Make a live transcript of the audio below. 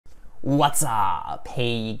What's up?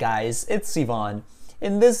 Hey guys, it's Ivan.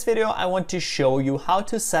 In this video, I want to show you how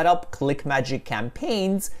to set up ClickMagick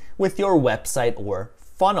Campaigns with your website or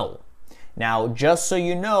funnel. Now, just so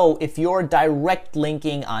you know, if you're direct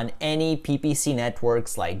linking on any PPC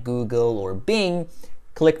networks like Google or Bing,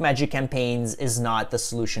 ClickMagick Campaigns is not the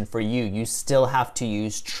solution for you. You still have to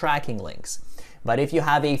use tracking links. But if you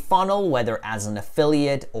have a funnel, whether as an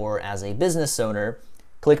affiliate or as a business owner,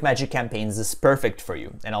 ClickMagick Campaigns is perfect for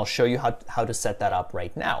you, and I'll show you how to set that up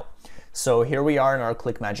right now. So here we are in our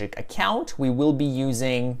ClickMagick account. We will be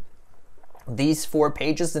using these 4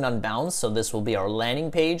 pages in Unbound. So this will be our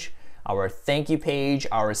landing page, our thank you page,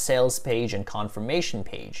 our sales page, and confirmation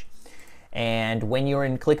page. And when you're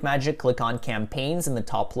in ClickMagick, click on Campaigns in the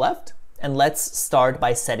top left, and let's start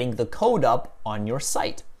by setting the code up on your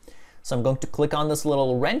site. So I'm going to click on this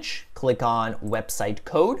little wrench, click on Website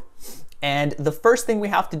Code, and the first thing we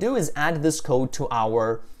have to do is add this code to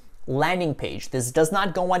our landing page. This does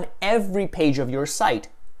not go on every page of your site,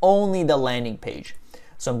 only the landing page.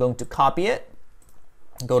 So I'm going to copy it,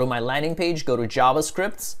 go to my landing page, go to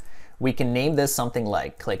JavaScript. We can name this something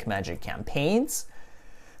like ClickMagick Campaigns.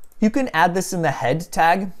 You can add this in the head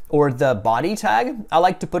tag or the body tag. I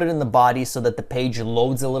like to put it in the body so that the page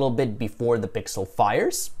loads a little bit before the pixel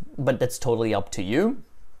fires, but that's totally up to you.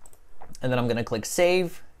 And then I'm gonna click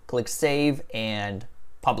save and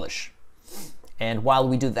publish. And while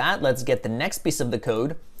we do that, let's get the next piece of the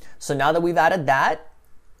code. So now that we've added that,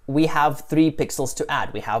 we have 3 pixels to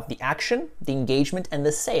add. We have the action, the engagement, and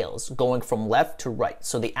the sales going from left to right.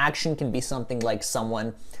 So the action can be something like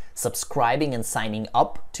someone subscribing and signing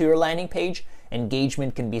up to your landing page.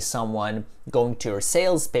 Engagement can be someone going to your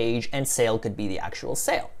sales page, and sale could be the actual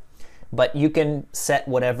sale. But you can set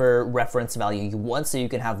whatever reference value you want, so you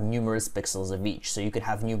can have numerous pixels of each. So you could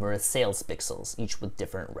have numerous sales pixels, each with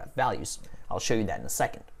different ref values. I'll show you that in a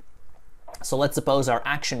second. So let's suppose our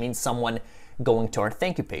action means someone going to our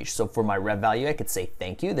thank you page. So for my ref value, I could say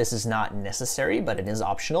thank you. This is not necessary, but it is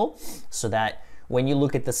optional, so that when you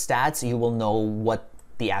look at the stats, you will know what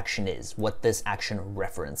the action is, what this action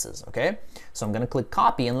references, okay? So I'm gonna click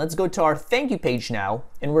copy, and let's go to our thank you page now,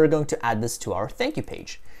 and we're going to add this to our thank you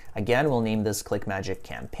page. Again, we'll name this ClickMagick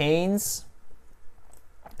Campaigns,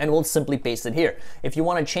 and we'll simply paste it here. If you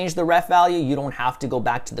want to change the ref value, you don't have to go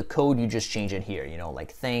back to the code, you just change it here, you know,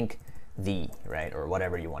 like thank thee, right? Or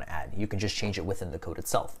whatever you want to add. You can just change it within the code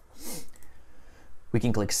itself. We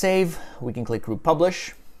can click save, we can click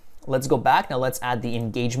republish. Let's go back, now let's add the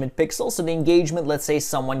engagement pixel. So the engagement, let's say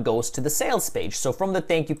someone goes to the sales page. So from the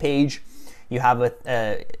thank you page, you have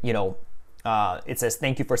it says,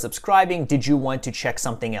 thank you for subscribing. Did you want to check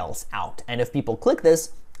something else out? And if people click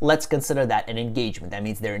this, let's consider that an engagement. That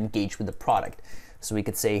means they're engaged with the product. So we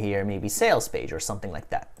could say here, maybe sales page or something like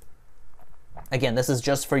that. Again, this is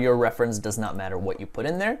just for your reference. Does not matter what you put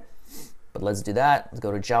in there, but let's do that. Let's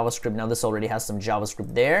go to JavaScript. Now this already has some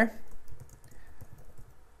JavaScript there.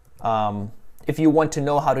 If you want to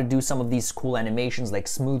know how to do some of these cool animations like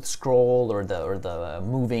smooth scroll or the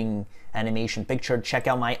moving animation picture, check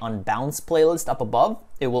out my Unbounce playlist up above.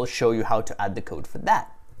 It will show you how to add the code for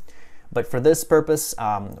that. But for this purpose,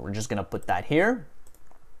 we're just gonna put that here.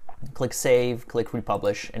 Click save, click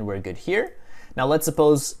republish, and we're good here. Now let's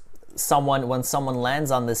suppose when someone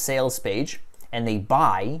lands on the sales page and they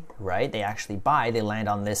buy, right? They actually buy, they land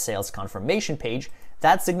on this sales confirmation page.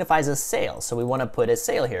 That signifies a sale, so we want to put a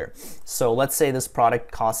sale here. So let's say this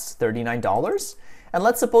product costs $39, and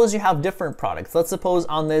let's suppose you have different products. Let's suppose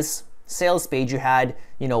on this sales page you had,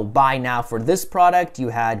 you know, buy now for this product, you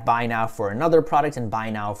had buy now for another product, and buy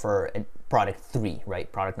now for product 3,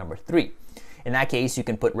 right? Product number 3. In that case, you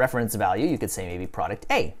can put reference value. You could say maybe product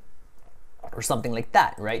A or something like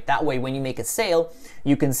that, right? That way, when you make a sale,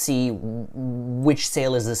 you can see which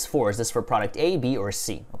sale is this for. Is this for product A, B, or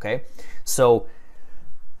C, okay? So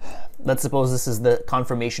let's suppose this is the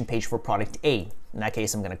confirmation page for product A. In that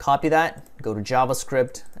case, I'm going to copy that, go to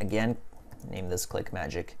JavaScript, again, name this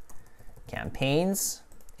ClickMagick Campaigns,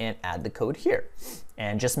 and add the code here.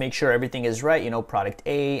 And just make sure everything is right, you know, product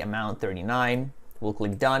A, amount 39. We'll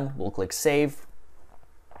click done, we'll click save,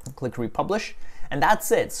 click republish, and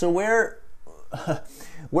that's it. So we're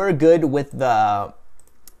good with the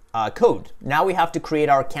code. Now we have to create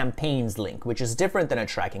our campaigns link, which is different than a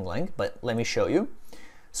tracking link, but let me show you.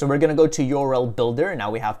 So we're gonna go to URL builder, and now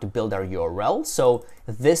we have to build our URL. So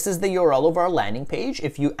this is the URL of our landing page.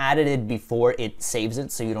 If you added it before, it saves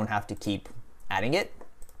it, so you don't have to keep adding it.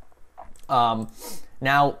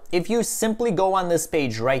 Now, if you simply go on this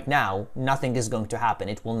page right now, nothing is going to happen.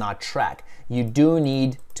 It will not track. You do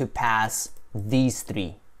need to pass these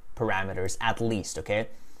 3 parameters at least, okay?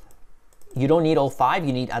 you don't need all 5,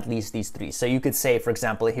 you need at least these 3. So you could say, for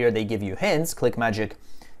example, here they give you hints. ClickMagick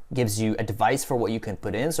gives you advice for what you can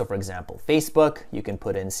put in. So for example, Facebook, you can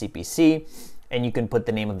put in CPC, and you can put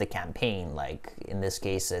the name of the campaign. Like in this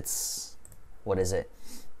case, it's, what is it?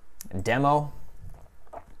 Demo,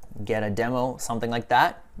 get a demo, something like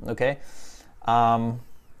that, okay?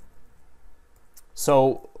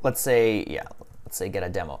 So let's say, yeah, let's say get a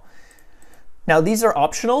demo. Now these are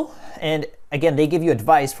optional, and again, they give you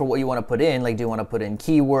advice for what you want to put in, like do you want to put in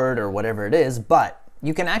keyword or whatever it is, but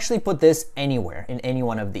you can actually put this anywhere in any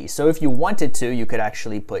one of these. So if you wanted to, you could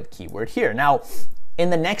actually put keyword here. Now,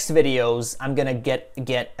 in the next videos, I'm gonna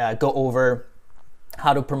go over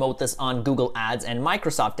how to promote this on Google Ads and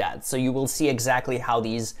Microsoft Ads. So you will see exactly how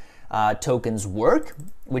these tokens work,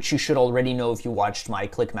 which you should already know if you watched my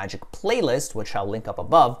ClickMagick playlist, which I'll link up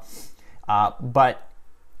above. But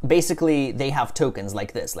basically, they have tokens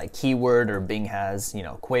like this, like keyword, or Bing has, you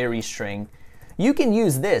know, query string. You can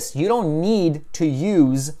use this. You don't need to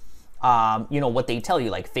use, you know, what they tell you,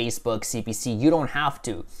 like Facebook, CPC. You don't have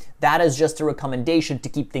to. That is just a recommendation to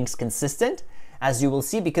keep things consistent, as you will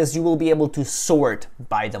see, because you will be able to sort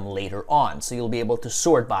by them later on. So you'll be able to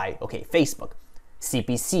sort by, okay, Facebook,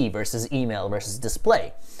 CPC versus email versus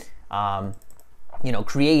display, you know,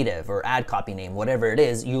 creative or ad copy name, whatever it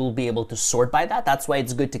is, you'll be able to sort by that. That's why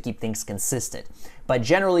it's good to keep things consistent. But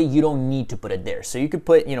generally, you don't need to put it there. So you could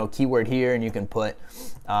put, you know, keyword here, and you can put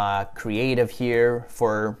creative here.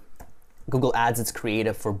 For Google Ads, it's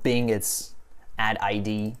creative. For Bing, it's ad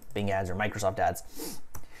ID, Bing Ads or Microsoft Ads.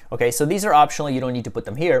 Okay, so these are optional. You don't need to put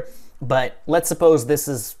them here. But let's suppose this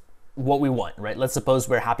is what we want, right? Let's suppose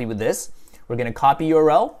we're happy with this. We're going to copy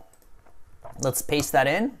URL. Let's paste that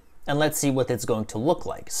in, and let's see what it's going to look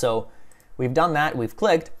like. So we've done that. We've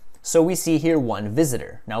clicked. So we see here 1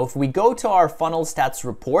 visitor. Now, if we go to our funnel stats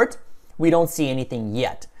report, we don't see anything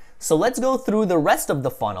yet. So let's go through the rest of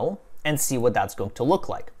the funnel and see what that's going to look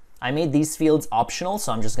like. I made these fields optional,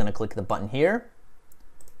 so I'm just going to click the button here.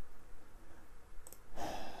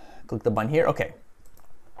 Click the button here. Okay.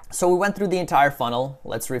 So we went through the entire funnel.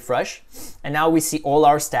 Let's refresh. And now we see all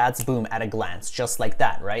our stats, boom, at a glance, just like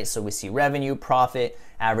that, right? So we see revenue, profit,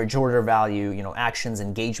 average order value, you know, actions,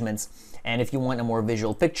 engagements. And if you want a more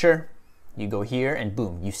visual picture, you go here and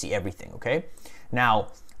boom, you see everything, okay? Now,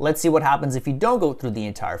 let's see what happens if you don't go through the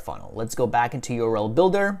entire funnel. Let's go back into URL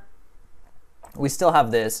Builder. We still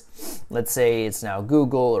have this. Let's say it's now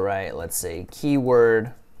Google, right? Let's say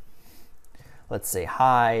keyword. Let's say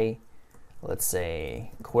hi. Let's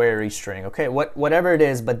say query string. Okay, whatever it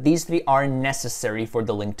is, but these 3 are necessary for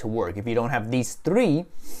the link to work. If you don't have these 3,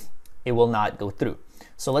 it will not go through.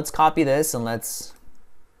 So let's copy this and let's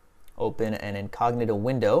open an incognito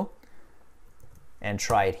window and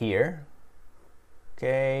try it here.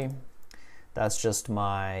 Okay, that's just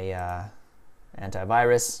my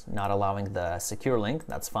antivirus not allowing the secure link.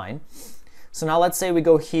 That's fine. So now let's say we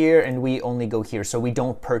go here and we only go here, so we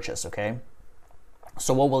don't purchase, okay?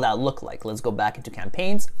 So what will that look like? Let's go back into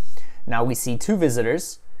campaigns. Now we see 2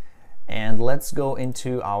 visitors, and let's go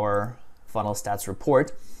into our funnel stats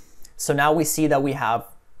report. So now we see that we have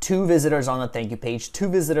 2 visitors on the thank you page, 2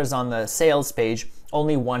 visitors on the sales page,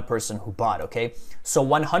 only 1 person who bought, okay? So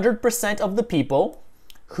 100% of the people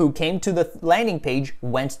who came to the landing page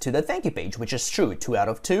went to the thank you page, which is true, 2 out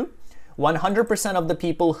of 2. 100% of the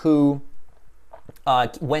people who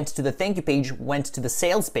went to the thank you page went to the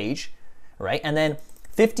sales page, right? And then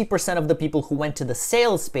 50% of the people who went to the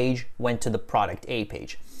sales page went to the product A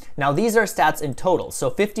page. Now these are stats in total. So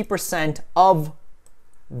 50% of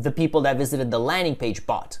the people that visited the landing page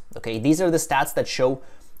bought, okay? These are the stats that show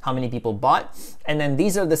how many people bought. And then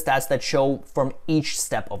these are the stats that show from each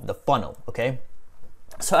step of the funnel, okay?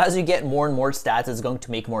 So as you get more and more stats, it's going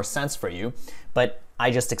to make more sense for you, but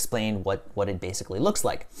I just explained what it basically looks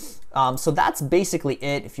like. So that's basically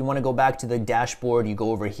it. If you want to go back to the dashboard, you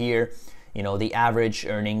go over here. You know, the average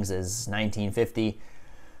earnings is $19.50.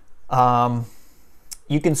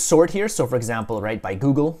 You can sort here. So for example, right, by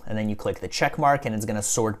Google, and then you click the check mark and it's going to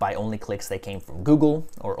sort by only clicks that came from Google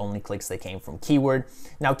or only clicks that came from keyword.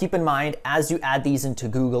 Now keep in mind, as you add these into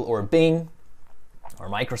Google or Bing or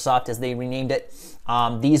Microsoft as they renamed it,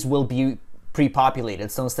 these will be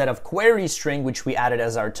pre-populated. So instead of query string, which we added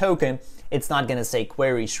as our token, it's not going to say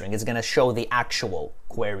query string. It's going to show the actual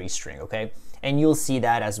query string, okay? And you'll see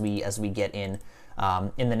that as we get in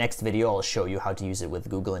the next video. I'll show you how to use it with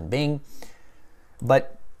Google and Bing.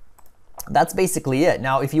 But that's basically it.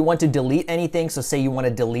 Now, if you want to delete anything, so say you want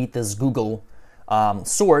to delete this Google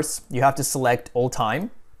source, you have to select all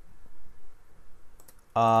time.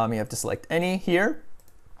 You have to select any here,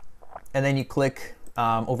 and then you click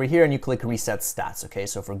over here and you click reset stats. Okay,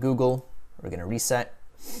 so for Google, We're gonna reset.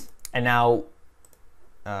 And now,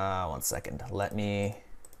 1 second, okay,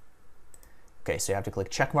 so you have to click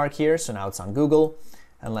check mark here. So now it's on Google,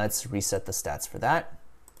 and let's reset the stats for that.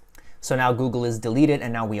 So now Google is deleted,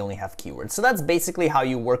 and now we only have keywords. So that's basically how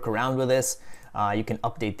you work around with this. You can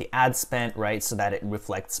update the ad spend, right, so that it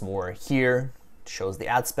reflects more here, shows the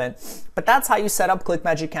ad spend. But that's how you set up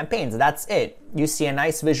ClickMagick Campaigns. That's it. You see a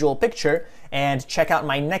nice visual picture, and check out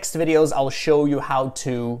my next videos. I'll show you how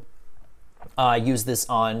to use this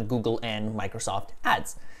on Google and Microsoft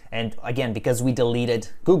ads. And again, because we deleted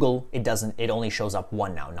Google, it only shows up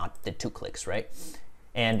one now, not the 2 clicks, right?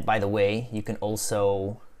 And by the way, you can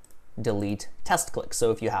also delete test clicks.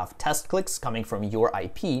 So if you have test clicks coming from your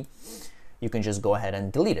IP, you can just go ahead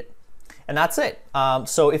and delete it. And that's it.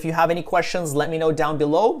 So if you have any questions, let me know down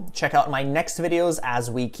below. Check out my next videos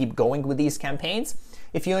as we keep going with these campaigns.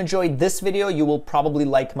 If you enjoyed this video, you will probably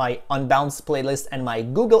like my Unbounced playlist and my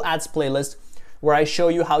Google Ads playlist, where I show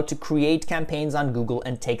you how to create campaigns on Google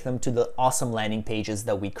and take them to the awesome landing pages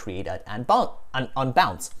that we create at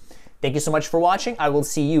Unbounce. Thank you so much for watching. I will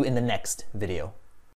see you in the next video.